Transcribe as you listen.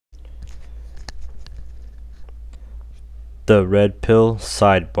The Red Pill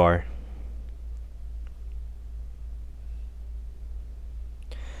Sidebar.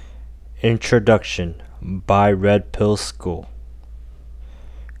 Introduction by Red Pill School.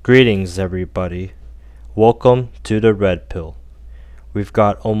 Greetings, everybody. Welcome to the Red Pill. We've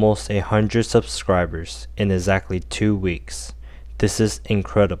got almost 100 subscribers in exactly 2 weeks. This is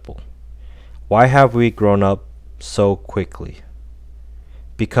incredible. Why have we grown up so quickly?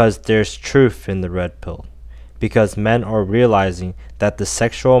 Because there's truth in the Red Pill. Because men are realizing that the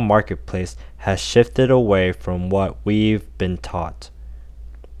sexual marketplace has shifted away from what we've been taught.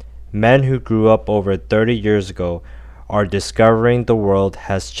 Men who grew up over 30 years ago are discovering the world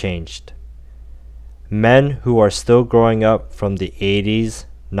has changed. Men who are still growing up from the 80s,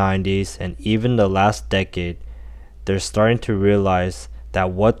 90s, and even the last decade, they're starting to realize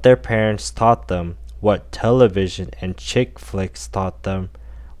that what their parents taught them, what television and chick flicks taught them,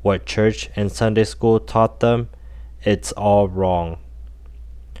 what church and Sunday school taught them, it's all wrong.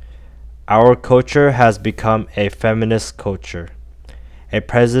 Our culture has become a feminist culture. A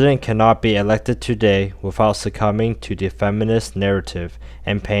president cannot be elected today without succumbing to the feminist narrative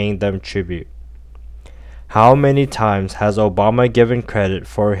and paying them tribute. How many times has Obama given credit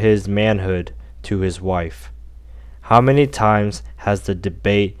for his manhood to his wife? How many times has the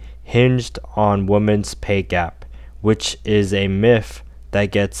debate hinged on women's pay gap, which is a myth that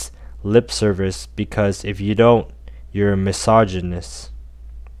gets lip service because if you don't, you're a misogynist.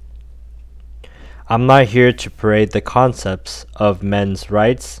 I'm not here to parade the concepts of men's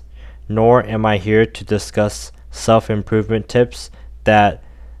rights, nor am I here to discuss self-improvement tips that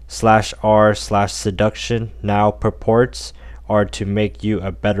 /r/seduction now purports are to make you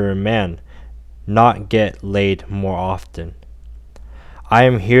a better man, not get laid more often. I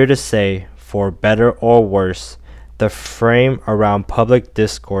am here to say, for better or worse, the frame around public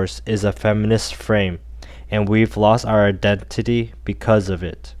discourse is a feminist frame, and we've lost our identity because of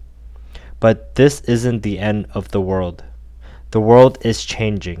it. But this isn't the end of the world. The world is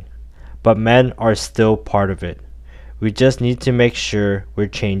changing, but men are still part of it. We just need to make sure we're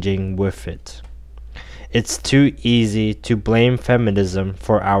changing with it. It's too easy to blame feminism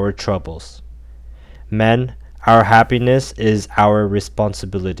for our troubles. Men, our happiness is our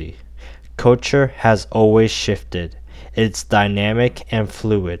responsibility. Culture has always shifted. It's dynamic and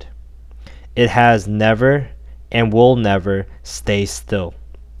fluid. It has never and will never stay still.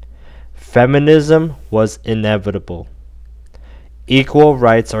 Feminism was inevitable. Equal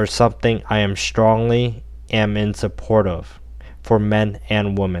rights are something I am strongly in support of for men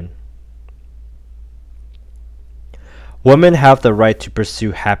and women. Women have the right to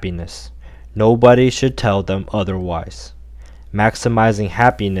pursue happiness. Nobody should tell them otherwise. Maximizing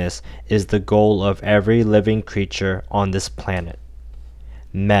happiness is the goal of every living creature on this planet.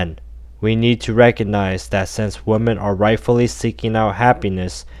 Men, we need to recognize that since women are rightfully seeking out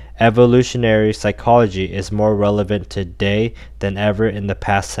happiness, evolutionary psychology is more relevant today than ever in the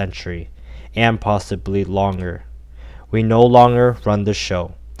past century, and possibly longer. We no longer run the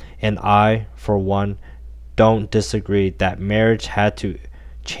show, and I, for one, don't disagree that marriage had to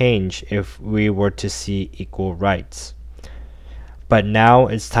change if we were to see equal rights. But now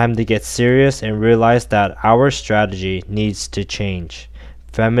it's time to get serious and realize that our strategy needs to change.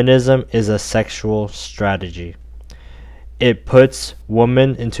 Feminism is a sexual strategy. It puts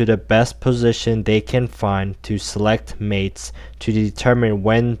women into the best position they can find to select mates, to determine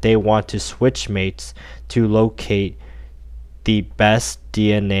when they want to switch mates, to locate the best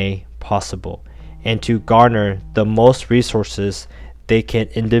DNA possible, and to garner the most resources they can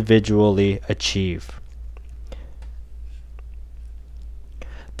individually achieve.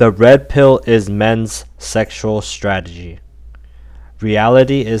 The red pill is men's sexual strategy.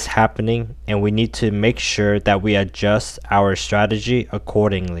 Reality is happening, and we need to make sure that we adjust our strategy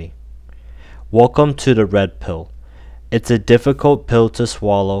accordingly. Welcome to the red pill. It's a difficult pill to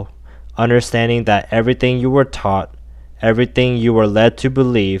swallow, understanding that everything you were taught, everything you were led to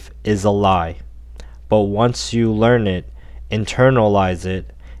believe is a lie. But once you learn it, internalize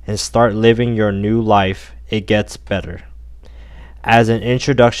it, and start living your new life, it gets better. As an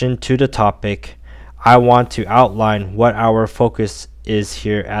introduction to the topic, I want to outline what our focus is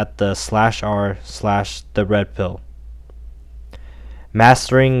here at the /r/the red pill.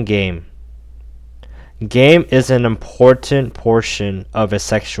 Mastering game. Game is an important portion of a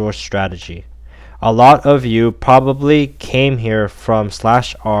sexual strategy. A lot of you probably came here from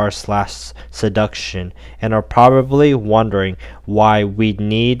 /r/seduction and are probably wondering why we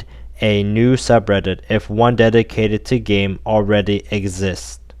need a new subreddit if one dedicated to game already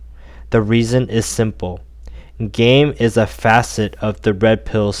exists. The reason is simple. Game is a facet of the red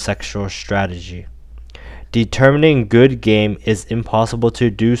pill sexual strategy. Determining good game is impossible to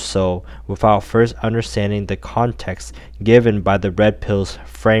do so without first understanding the context given by the red pill's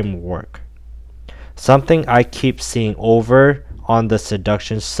framework. Something I keep seeing over on the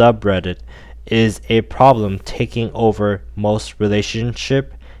seduction subreddit is a problem taking over most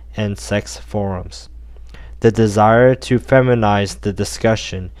relationship and sex forums. The desire to feminize the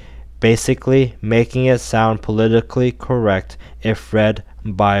discussion, basically making it sound politically correct if read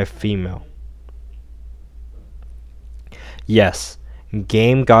by a female. Yes,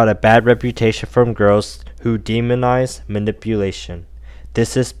 game got a bad reputation from girls who demonize manipulation.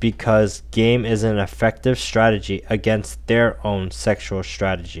 This is because game is an effective strategy against their own sexual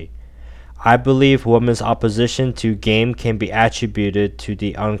strategy. I believe women's opposition to game can be attributed to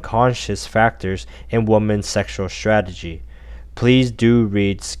the unconscious factors in women's sexual strategy. Please do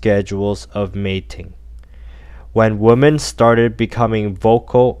read Schedules of Mating. When women started becoming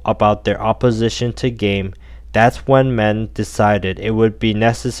vocal about their opposition to game, that's when men decided it would be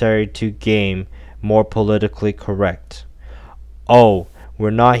necessary to game more politically correct. Oh,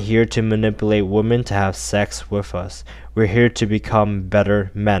 we're not here to manipulate women to have sex with us. We're here to become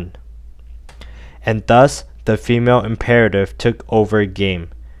better men. And thus, the female imperative took over game.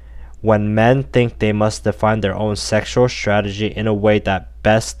 When men think they must define their own sexual strategy in a way that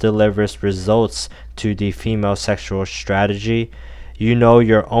best delivers results to the female sexual strategy, you know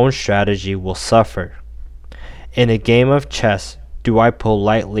your own strategy will suffer. In a game of chess, do I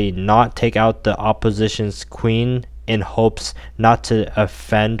politely not take out the opposition's queen in hopes not to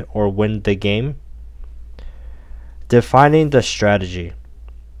offend or win the game? Defining the strategy.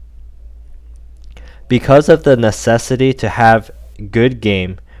 Because of the necessity to have good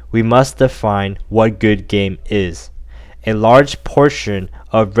game, we must define what good game is. A large portion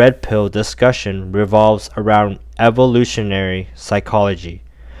of red pill discussion revolves around evolutionary psychology.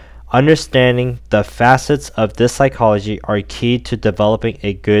 Understanding the facets of this psychology are key to developing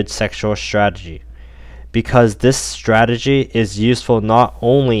a good sexual strategy, because this strategy is useful not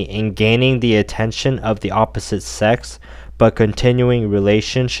only in gaining the attention of the opposite sex, but continuing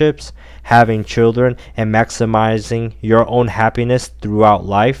relationships, having children, and maximizing your own happiness throughout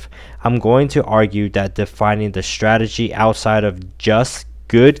life. I'm going to argue that defining the strategy outside of just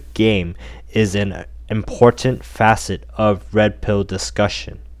good game is an important facet of red pill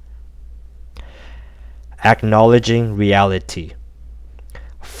discussion. Acknowledging reality.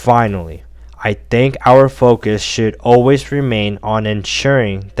 Finally, I think our focus should always remain on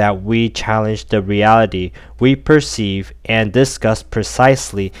ensuring that we challenge the reality we perceive and discuss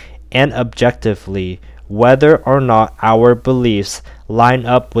precisely and objectively whether or not our beliefs line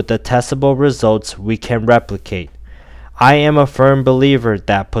up with the testable results we can replicate. I am a firm believer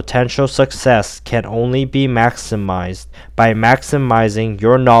that potential success can only be maximized by maximizing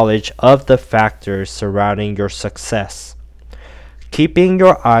your knowledge of the factors surrounding your success. Keeping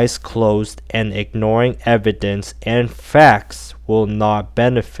your eyes closed and ignoring evidence and facts will not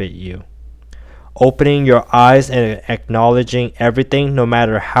benefit you. Opening your eyes and acknowledging everything, no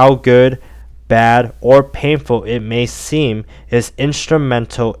matter how good, bad, or painful it may seem, is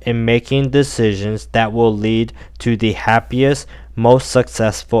instrumental in making decisions that will lead to the happiest, most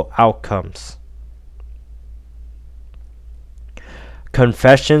successful outcomes.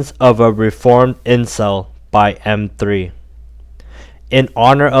 Confessions of a Reformed Incel by M3. In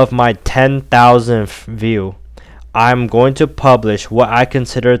honor of my 10,000th view, I'm going to publish what I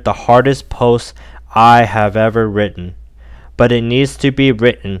consider the hardest post I have ever written. But it needs to be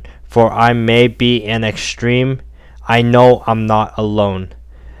written, for I may be an extreme. I know I'm not alone.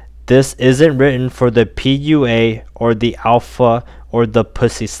 This isn't written for the PUA or the Alpha or the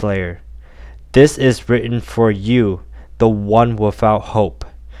Pussy Slayer. This is written for you, the one without hope,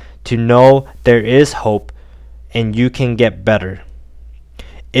 to know there is hope and you can get better.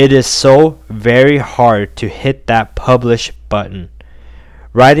 It is so very hard to hit that publish button.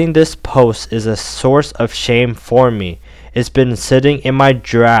 Writing this post is a source of shame for me. It's been sitting in my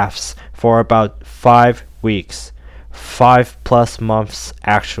drafts for about 5 weeks. 5+ months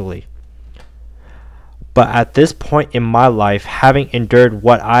actually. But at this point in my life, having endured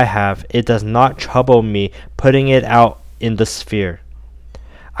what I have, it does not trouble me putting it out in the sphere.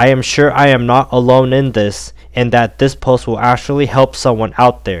 I am sure I am not alone in this, and that this post will actually help someone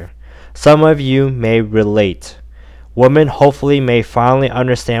out there. Some of you may relate. Women hopefully may finally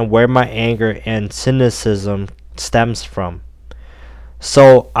understand where my anger and cynicism stems from.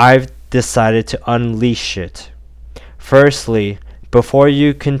 So I've decided to unleash it. Firstly, before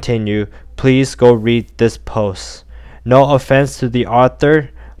you continue, please go read this post. No offense to the author,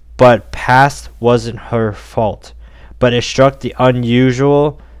 but past wasn't her fault. But it struck the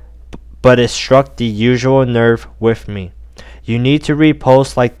unusual but it struck the usual nerve with me. You need to read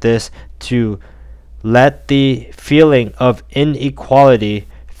posts like this to let the feeling of inequality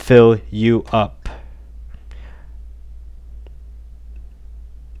fill you up.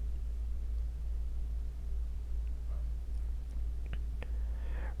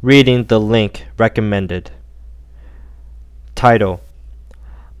 Reading the link recommended. Title: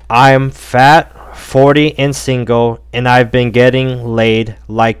 I'm fat, 40 and single, and I've been getting laid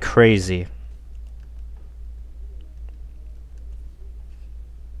like crazy.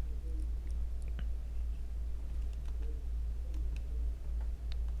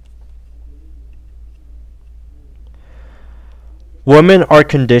 Women are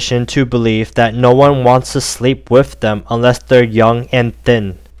conditioned to believe that no one wants to sleep with them unless they're young and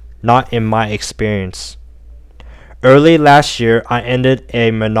thin. Not in my experience. Early last year, I ended a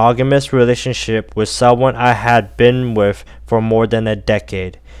monogamous relationship with someone I had been with for more than a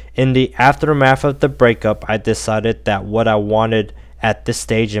decade. In the aftermath of the breakup, I decided that what I wanted at this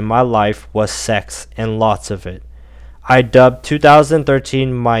stage in my life was sex, and lots of it. I dubbed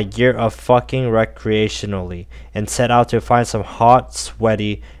 2013 my year of fucking recreationally, and set out to find some hot,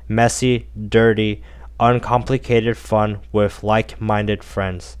 sweaty, messy, dirty, uncomplicated fun with like-minded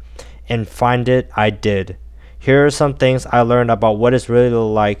friends. And find it I did. Here are some things I learned about what it's really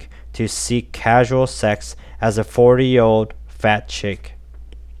like to seek casual sex as a 40-year-old fat chick.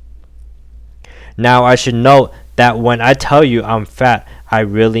 Now I should note that when I tell you I'm fat, I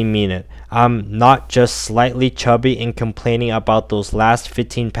really mean it. I'm not just slightly chubby and complaining about those last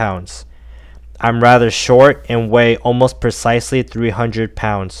 15 pounds. I'm rather short and weigh almost precisely 300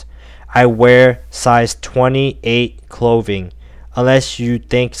 pounds. I wear size 28 clothing. Unless you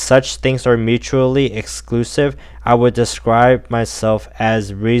think such things are mutually exclusive, I would describe myself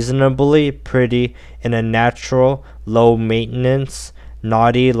as reasonably pretty in a natural, low-maintenance,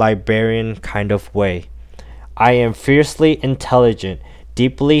 naughty librarian kind of way. I am fiercely intelligent,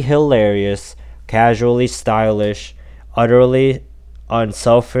 deeply hilarious, casually stylish, utterly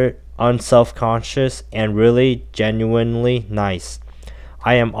unselfconscious, and really genuinely nice.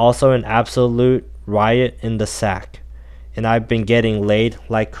 I am also an absolute riot in the sack, and I've been getting laid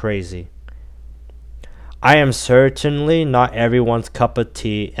like crazy. I am certainly not everyone's cup of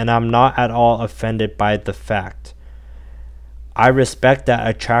tea, and I'm not at all offended by the fact. I respect that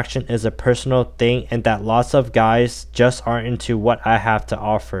attraction is a personal thing and that lots of guys just aren't into what I have to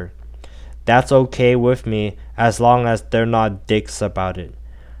offer. That's okay with me as long as they're not dicks about it.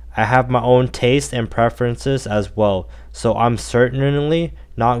 I have my own tastes and preferences as well, so I'm certainly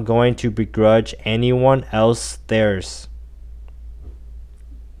not going to begrudge anyone else theirs.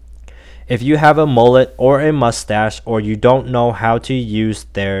 If you have a mullet or a mustache, or you don't know how to use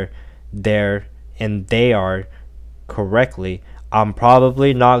their, and they are correctly, I'm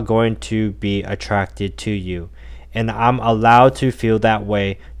probably not going to be attracted to you. And I'm allowed to feel that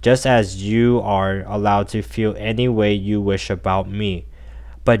way, just as you are allowed to feel any way you wish about me.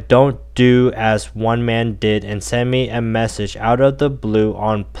 But don't do as one man did and send me a message out of the blue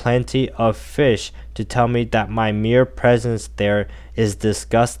on Plenty of Fish to tell me that my mere presence there is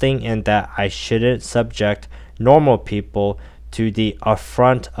disgusting and that I shouldn't subject normal people to the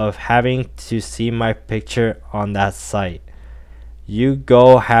affront of having to see my picture on that site. You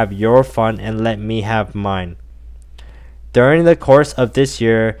go have your fun and let me have mine. During the course of this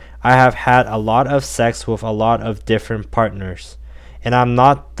year, I have had a lot of sex with a lot of different partners, and I'm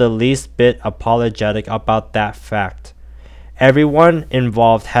not the least bit apologetic about that fact. Everyone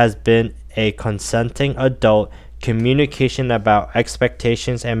involved has been a consenting adult. Communication about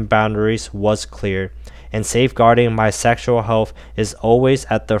expectations and boundaries was clear, and safeguarding my sexual health is always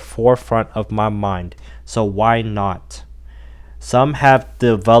at the forefront of my mind, so why not? Some have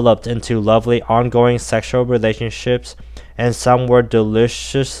developed into lovely ongoing sexual relationships, and some were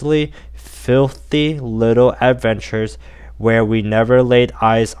deliciously filthy little adventures where we never laid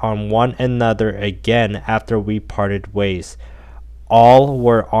eyes on one another again after we parted ways. All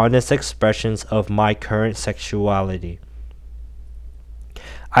were honest expressions of my current sexuality.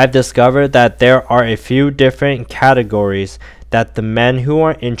 I've discovered that there are a few different categories that the men who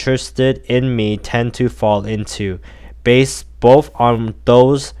are interested in me tend to fall into, based both on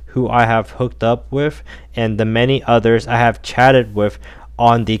those who I have hooked up with and the many others I have chatted with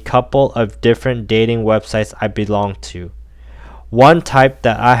on the couple of different dating websites I belong to. One type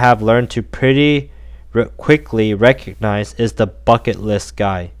that I have learned to pretty quickly recognize is the bucket list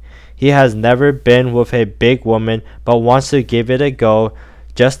guy. He has never been with a big woman but wants to give it a go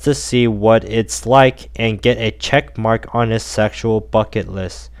just to see what it's like and get a check mark on his sexual bucket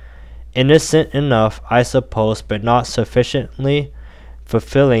list. Innocent enough, I suppose, but not sufficiently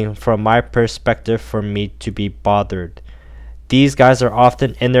fulfilling from my perspective for me to be bothered. These guys are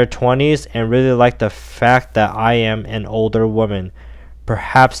often in their 20s and really like the fact that I am an older woman.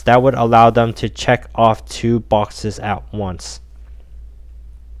 Perhaps that would allow them to check off 2 boxes at once.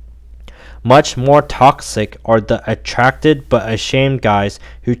 Much more toxic are the attracted but ashamed guys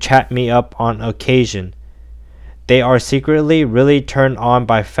who chat me up on occasion. They are secretly really turned on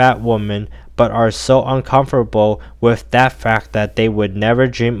by fat women, but are so uncomfortable with that fact that they would never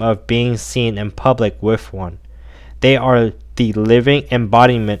dream of being seen in public with one. They are the living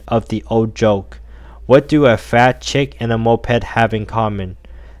embodiment of the old joke. What do a fat chick and a moped have in common?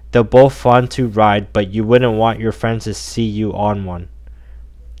 They're both fun to ride, but you wouldn't want your friends to see you on one.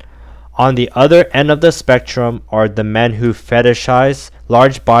 On the other end of the spectrum are the men who fetishize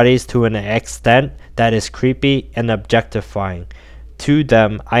large bodies to an extent that is creepy and objectifying. To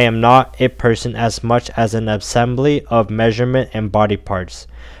them, I am not a person as much as an assembly of measurement and body parts.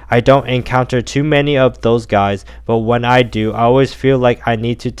 I don't encounter too many of those guys, but when I do, I always feel like I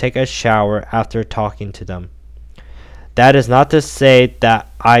need to take a shower after talking to them. That is not to say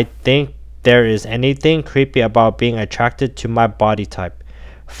that I think there is anything creepy about being attracted to my body type.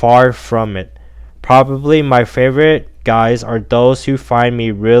 Far from it. Probably my favorite guys are those who find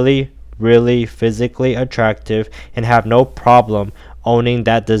me really physically attractive and have no problem owning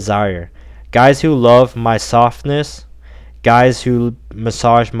that desire. Guys who love my softness, guys who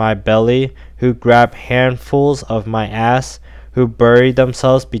massage my belly, who grab handfuls of my ass, who bury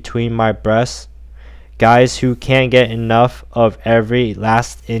themselves between my breasts, guys who can't get enough of every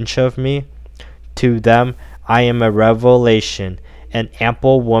last inch of me. To them, I am a revelation, an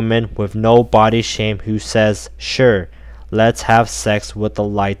ample woman with no body shame who says, "Sure, let's have sex with the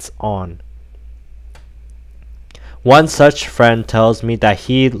lights on." One such friend tells me that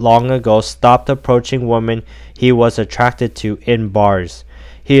he long ago stopped approaching women he was attracted to in bars.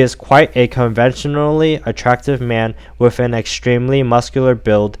 He is quite a conventionally attractive man with an extremely muscular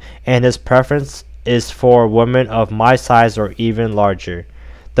build, and his preference is for women of my size or even larger.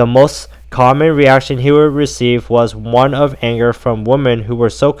 The most common reaction he would receive was one of anger from women who were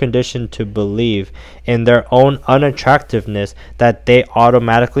so conditioned to believe in their own unattractiveness that they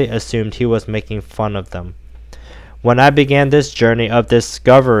automatically assumed he was making fun of them. When I began this journey of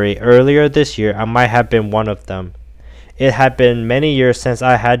discovery earlier this year, I might have been one of them. It had been many years since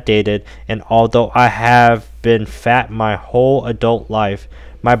I had dated, and although I have been fat my whole adult life,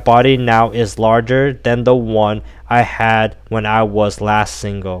 my body now is larger than the one I had when I was last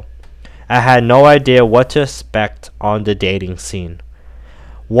single. I had no idea what to expect on the dating scene.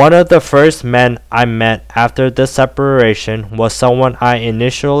 One of the first men I met after the separation was someone I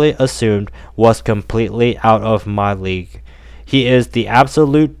initially assumed was completely out of my league. He is the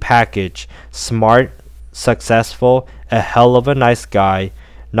absolute package, smart, successful, a hell of a nice guy,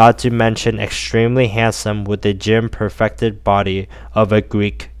 not to mention extremely handsome with the gym-perfected body of a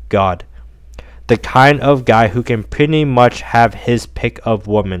Greek god. The kind of guy who can pretty much have his pick of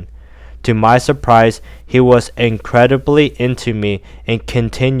women. To my surprise, he was incredibly into me and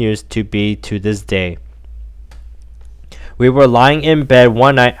continues to be to this day. We were lying in bed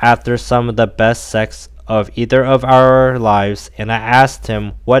one night after some of the best sex of either of our lives, and I asked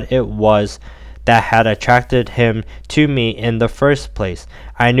him what it was that had attracted him to me in the first place.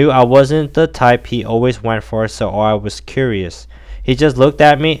 I knew I wasn't the type he always went for, so I was curious. He just looked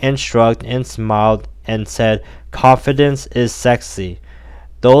at me and shrugged and smiled and said, "Confidence is sexy."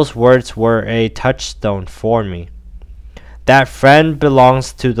 Those words were a touchstone for me. That friend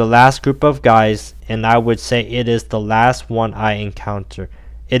belongs to the last group of guys, and I would say it is the last one I encounter.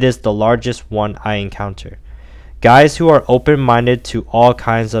 It is the largest one I encounter. Guys who are open-minded to all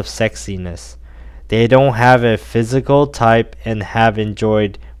kinds of sexiness. They don't have a physical type and have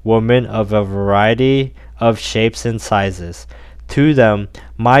enjoyed women of a variety of shapes and sizes. To them,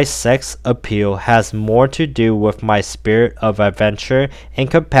 my sex appeal has more to do with my spirit of adventure and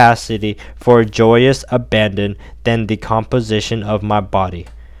capacity for joyous abandon than the composition of my body.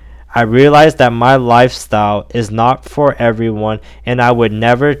 I realize that my lifestyle is not for everyone, and I would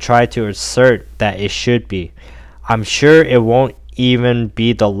never try to assert that it should be. I'm sure it won't even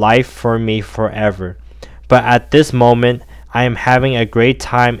be the life for me forever. But at this moment, I am having a great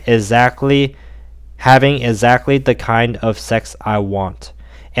time having exactly the kind of sex I want.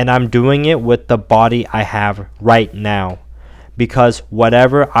 And I'm doing it with the body I have right now. Because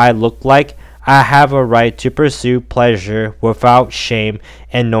whatever I look like, I have a right to pursue pleasure without shame,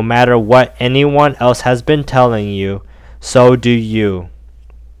 and no matter what anyone else has been telling you, so do you.